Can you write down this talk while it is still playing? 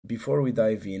Before we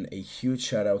dive in, a huge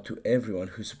shout out to everyone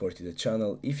who supported the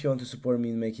channel. If you want to support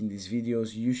me in making these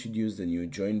videos, you should use the new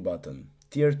join button.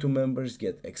 Tier 2 members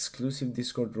get exclusive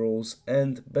Discord roles,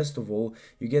 and best of all,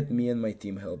 you get me and my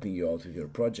team helping you out with your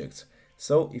projects.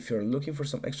 So if you're looking for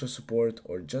some extra support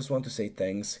or just want to say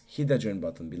thanks, hit the join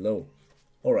button below.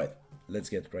 Alright, let's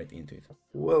get right into it.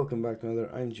 Welcome back to another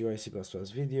ImGui C Button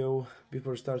video.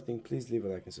 Before starting, please leave a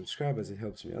like and subscribe as it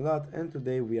helps me a lot, and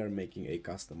today we are making a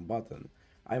custom button.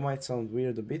 I might sound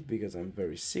weird a bit because I'm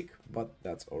very sick, but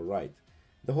that's alright.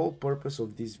 The whole purpose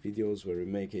of these videos where we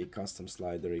make a custom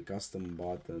slider, a custom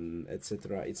button,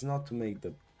 etc. It's not to make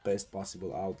the best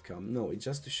possible outcome, no, it's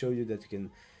just to show you that you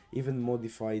can even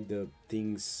modify the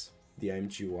things the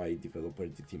ImGui developer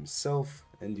did himself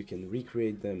and you can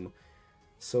recreate them.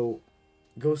 So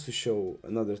goes to show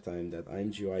another time that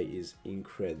ImGui is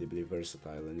incredibly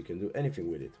versatile and you can do anything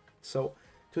with it. So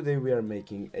today we are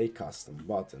making a custom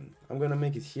button. I'm gonna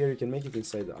make it here. You can make it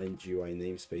inside the ImGui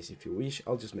namespace if you wish.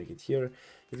 I'll just make it here.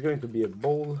 It's going to be a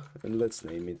bowl and let's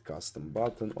name it custom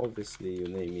button. Obviously you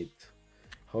name it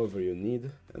however you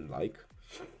need and like.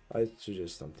 I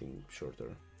suggest something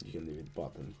shorter. You can leave it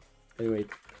button. Anyway,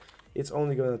 it's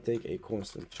only gonna take a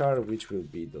constant char, which will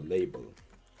be the label.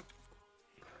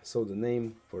 So the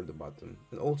name for the button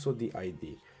and also the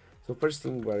ID. So first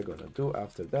thing we're gonna do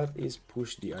after that is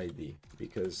push the ID,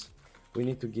 because we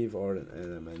need to give our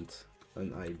element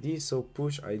an ID. So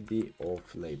push ID of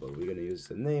label. We're gonna use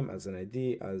the name as an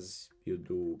ID as you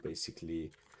do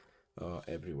basically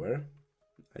everywhere.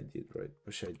 I did right,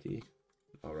 push ID.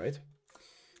 All right.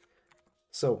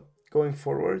 So going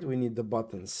forward, we need the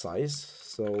button size.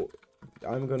 So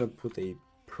I'm gonna put a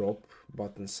prop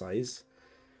button size.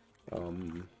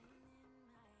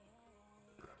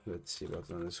 Let's see,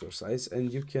 button underscore size,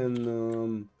 and you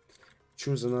can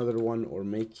choose another one or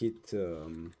make it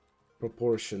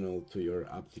proportional to your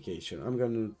application. I'm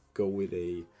gonna go with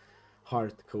a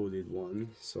hard-coded one,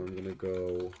 so I'm gonna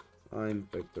go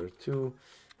vector2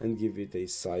 and give it a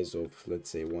size of,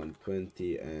 let's say,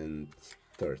 120 and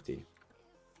 30.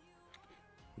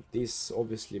 This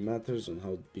obviously matters on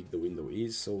how big the window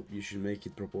is, so you should make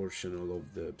it proportional of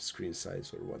the screen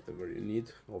size or whatever you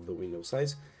need of the window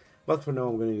size. But for now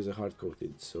I'm going to use a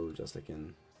hard-coded, so just I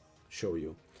can show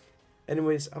you.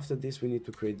 Anyways, after this we need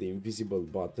to create the invisible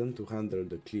button to handle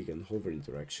the click and hover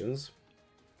interactions.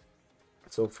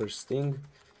 So first thing,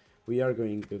 we are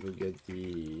going to get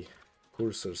the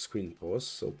cursor screen pose.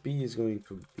 So P is going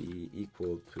to be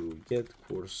equal to get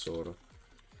cursor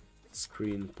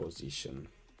screen position.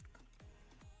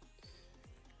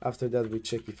 After that we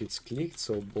check if it's clicked,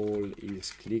 so ball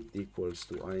is clicked equals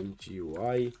to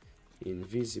ImGui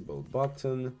invisible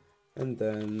button, and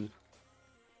then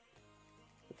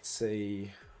let's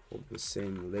say of the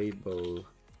same label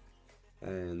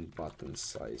and button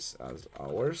size as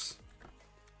ours.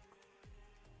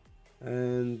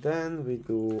 And then we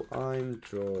do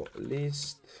draw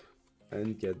list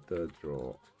and get the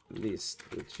draw list,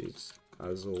 which is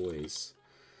as always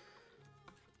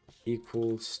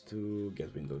equals to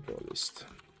get window draw list.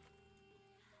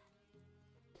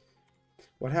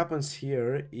 What happens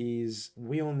here is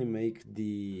we only make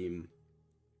the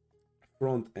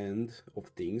front end of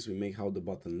things, we make how the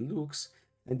button looks,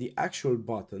 and the actual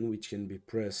button, which can be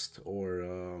pressed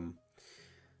or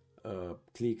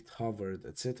clicked, hovered,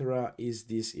 etc., is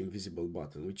this invisible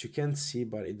button, which you can't see,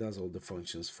 but it does all the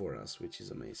functions for us, which is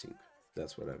amazing.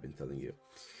 That's what I've been telling you.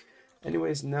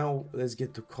 Anyways, now let's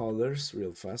get to colors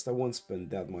real fast. I won't spend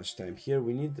that much time here.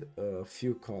 We need a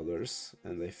few colors,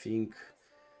 and I think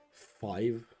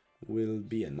 5 will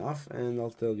be enough, and I'll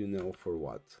tell you now for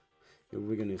what.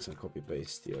 We're gonna use some copy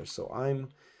paste here. So I'm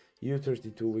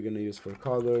U32, we're gonna use for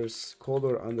colors,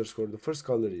 color underscore, the first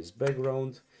color is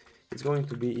background. It's going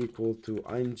to be equal to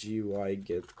ImGui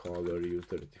get color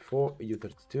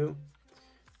U32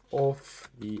 of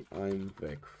the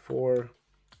ImVec4.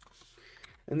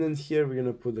 And then here we're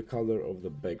gonna put the color of the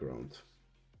background,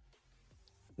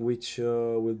 which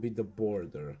will be the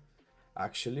border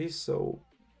actually. So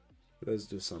let's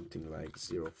do something like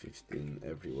 0.15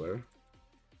 everywhere.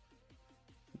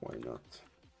 Why not?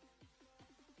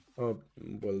 Well,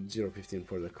 0.15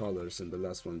 for the colors, and the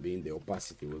last one being the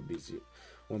opacity will be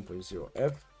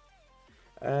 1.0f.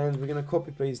 And we're gonna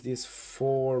copy paste this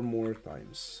 4 more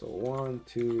times. So 1,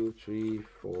 2, 3,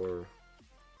 4,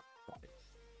 5.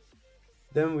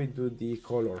 Then we do the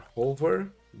color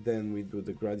hover. Then we do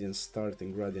the gradient start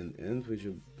and gradient end, which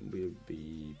will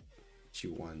be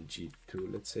G1,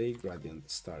 G2, let's say, gradient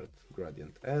start,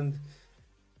 gradient end,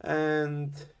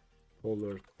 and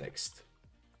color text.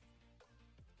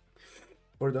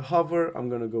 For the hover, I'm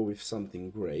gonna go with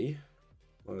something gray.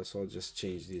 so I'll just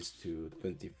change this to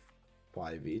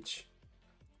 25 each.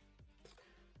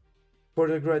 For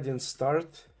the gradient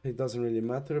start, it doesn't really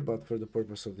matter, but for the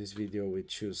purpose of this video, we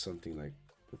choose something like,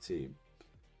 let's say,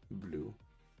 blue.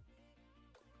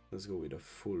 Let's go with a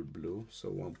full blue, so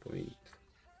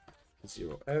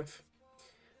 1.0f.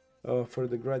 For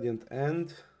the gradient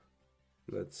end,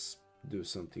 let's do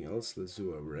something else. Let's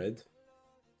do a red.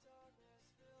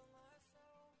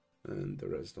 And the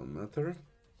rest don't matter.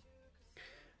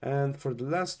 And for the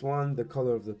last one, the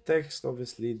color of the text,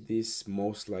 obviously this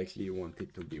most likely you want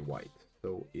it to be white.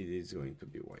 So it is going to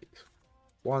be white.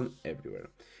 One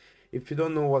everywhere. If you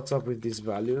don't know what's up with these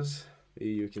values,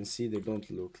 you can see they don't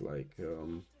look like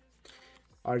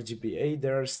RGBA.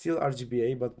 There are still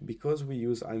RGBA, but because we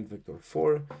use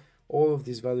ImVector4, all of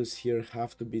these values here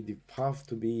have to be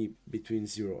between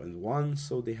 0 and 1,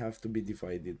 so they have to be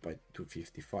divided by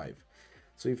 255.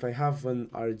 So if I have an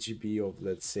RGB of,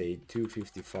 let's say,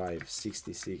 255,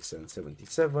 66, and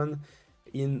 77,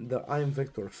 in the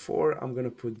ImVector4, I'm going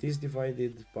to put this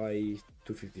divided by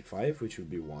 255, which will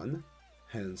be 1,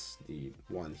 hence the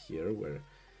 1 here, where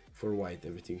for white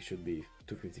everything should be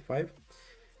 255.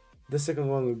 The second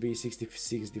one will be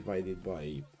 66 divided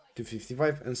by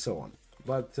 255, and so on.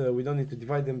 But we don't need to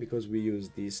divide them because we use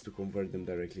this to convert them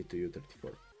directly to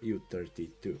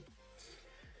U32.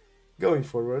 Going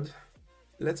forward,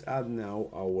 let's add now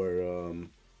our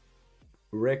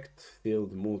rect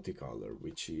field multicolor,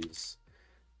 which is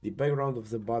the background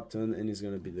of the button and is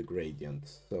going to be the gradient.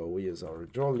 So we use our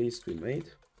draw list we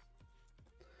made.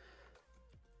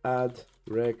 Add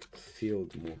rect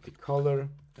field multicolor,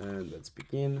 and let's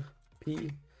begin.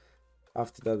 P.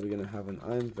 After that, we're going to have an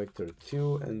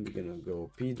ImVector2, and we're going to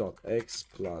go p.x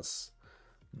plus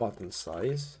button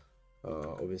size,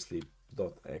 obviously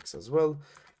 .x as well,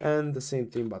 and the same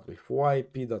thing but with y,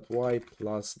 p.y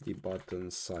plus the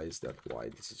button size.y.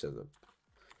 This is just a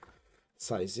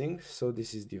sizing, so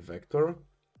this is the vector,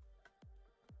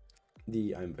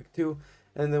 the ImVec2,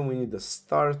 and then we need the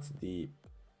start.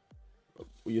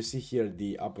 You see here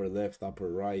the upper left, upper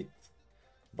right,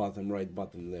 bottom right,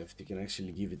 bottom left. You can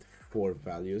actually give it 4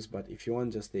 values, but if you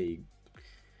want just a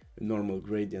normal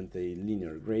gradient, a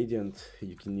linear gradient,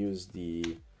 you can use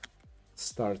the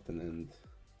start and end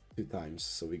 2 times.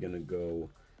 So we're gonna go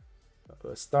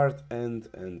start, end,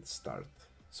 and start.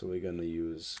 So we're gonna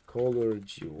use color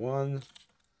G1,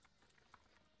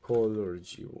 color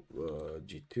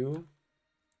G2,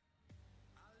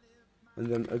 and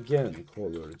then again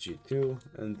color G2,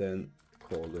 and then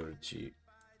color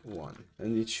G1,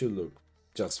 and it should look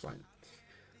just fine.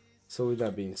 So with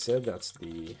that being said, that's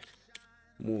the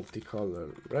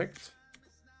multicolor rect.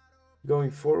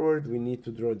 Going forward, we need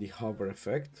to draw the hover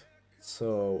effect.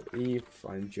 So if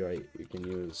ImGui, you can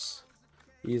use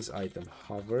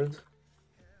isItemHovered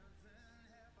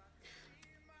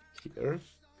here.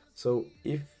 So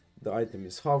if the item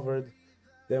is hovered,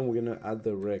 then we're gonna add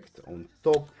the rect on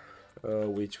top,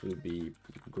 which will be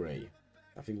gray.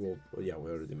 I think we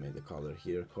already made the color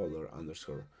here, color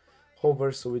underscore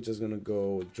hover. So we're just gonna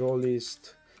go draw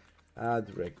list,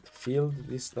 add rect field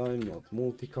this time, not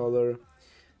multicolor,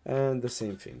 and the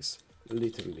same things,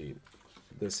 literally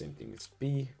the same thing. It's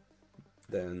P,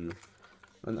 then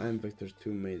an ImVector2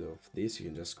 made of this. You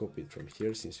can just copy it from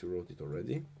here since you wrote it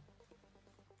already,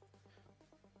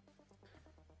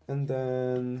 and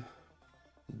then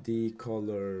the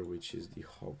color, which is the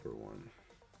hover one.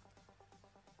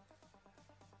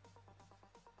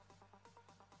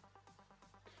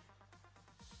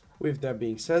 With that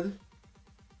being said,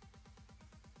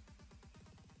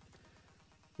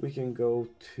 we can go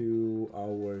to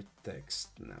our text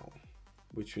now,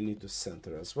 which we need to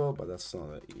center as well, but that's not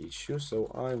an issue. So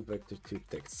ImVector2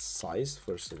 text size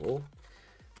first of all,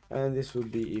 and this will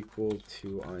be equal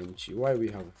to ImGui.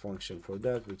 We have a function for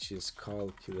that, which is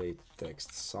calculate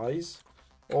text size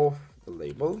of the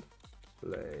label,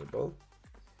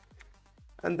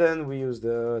 and then we use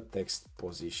the text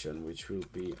position, which will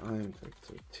be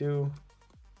ImVector2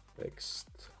 text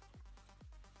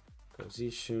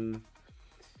position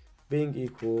being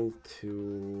equal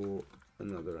to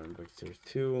another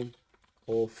ImVector2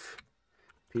 of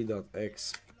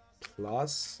p.x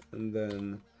plus, and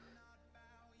then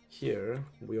here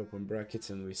we open brackets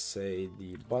and we say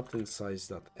the button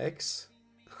size.x.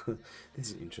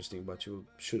 This is interesting, but you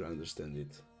should understand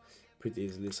it pretty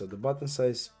easily. So the button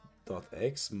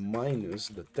size.x minus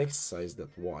the text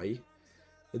size.y,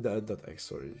 .x,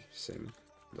 sorry, same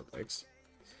 .x.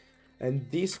 And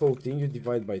this whole thing you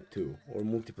divide by 2 or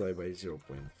multiply by 0.5.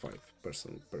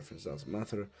 Personal preference doesn't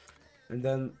matter. And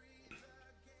then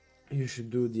you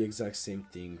should do the exact same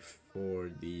thing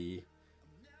for the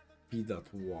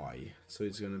p.y. So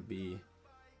it's gonna be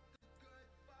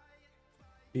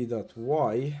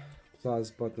p.y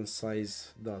plus button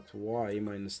size dot y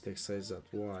minus text size dot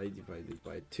y divided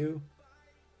by 2,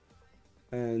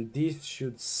 and this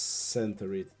should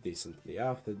center it decently.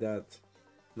 After that,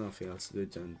 nothing else to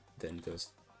do than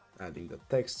just adding the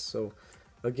text. So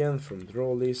again, from the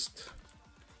row list,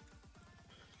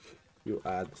 you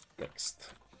add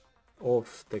text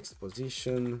of text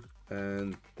position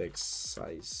and text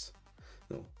size.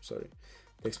 No, sorry,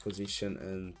 text position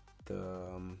and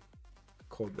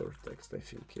color text, I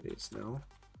think it is now,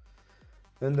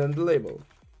 and then the label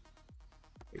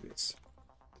like this.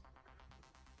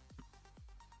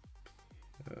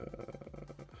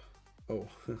 Oh,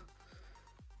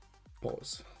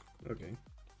 pause. Okay,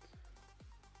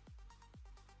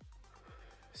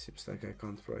 seems like I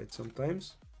can't write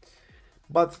sometimes,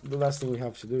 but the last thing we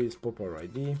have to do is pop our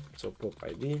ID. So pop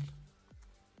ID.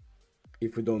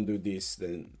 If we don't do this,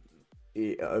 then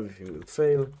everything will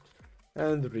fail,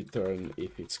 and return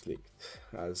if it's clicked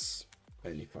as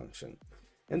any function.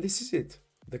 And this is it,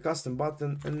 the custom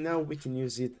button, and now we can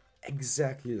use it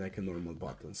exactly like a normal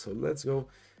button. So let's go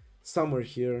somewhere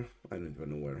here, I don't even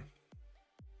know where.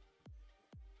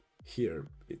 Here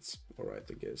it's alright,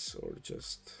 I guess, or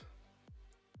just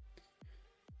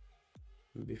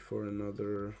before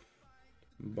another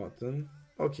button.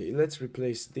 Okay, let's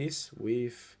replace this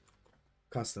with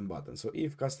custom button. So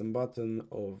if custom button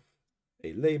of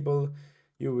a label,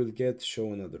 you will get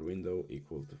show another window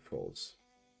equal to false.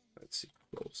 Let's see,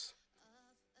 close.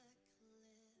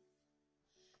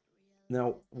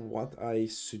 Now, what I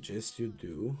suggest you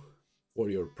do for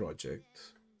your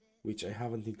project, which I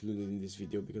haven't included in this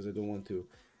video because I don't want to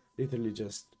literally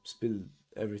just spill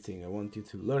everything, I want you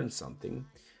to learn something.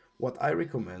 What I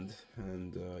recommend,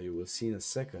 and you will see in a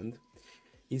second,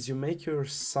 is you make your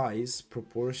size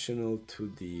proportional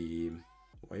to the...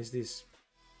 Why is this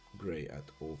gray at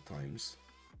all times?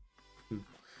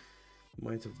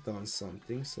 Might have done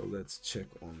something, so let's check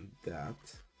on that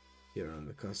here on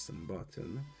the custom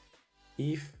button.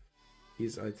 If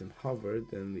is item hovered,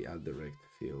 then we add the rect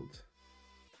field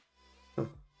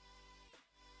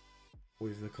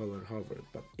with the color hovered,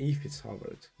 but if it's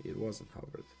hovered, it wasn't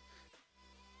hovered.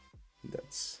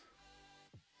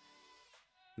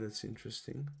 That's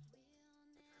interesting.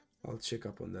 I'll check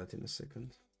up on that in a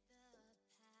second.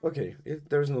 Okay,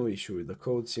 there's no issue with the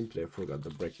code, simply I forgot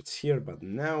the brackets here, but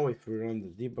now if we run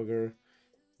the debugger,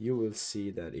 you will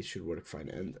see that it should work fine.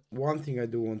 And one thing I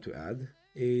do want to add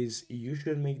is you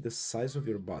should make the size of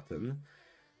your button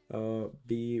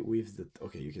be with the...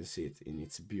 Okay, you can see it in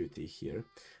its beauty here.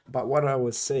 But what I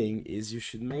was saying is you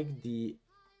should make the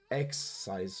X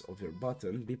size of your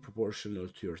button be proportional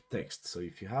to your text. So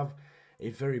if you have a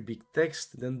very big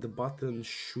text, then the button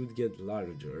should get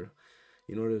larger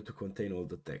in order to contain all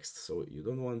the text. So you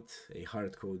don't want a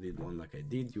hard-coded one like I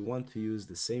did. You want to use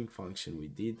the same function we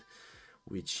did,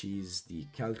 which is the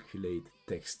calculate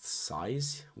text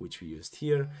size, which we used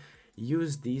here.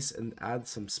 Use this and add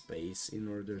some space in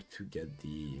order to get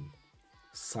the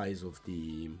size of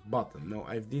the button. Now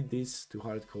I did this to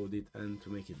hard-code it and to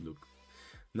make it look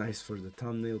nice for the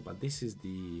thumbnail, but this is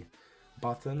the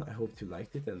button. I hope you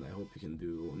liked it and I hope you can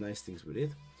do nice things with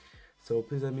it. So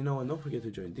please let me know and don't forget to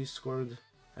join Discord,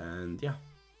 and yeah,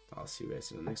 I'll see you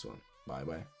guys in the next one. Bye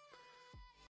bye.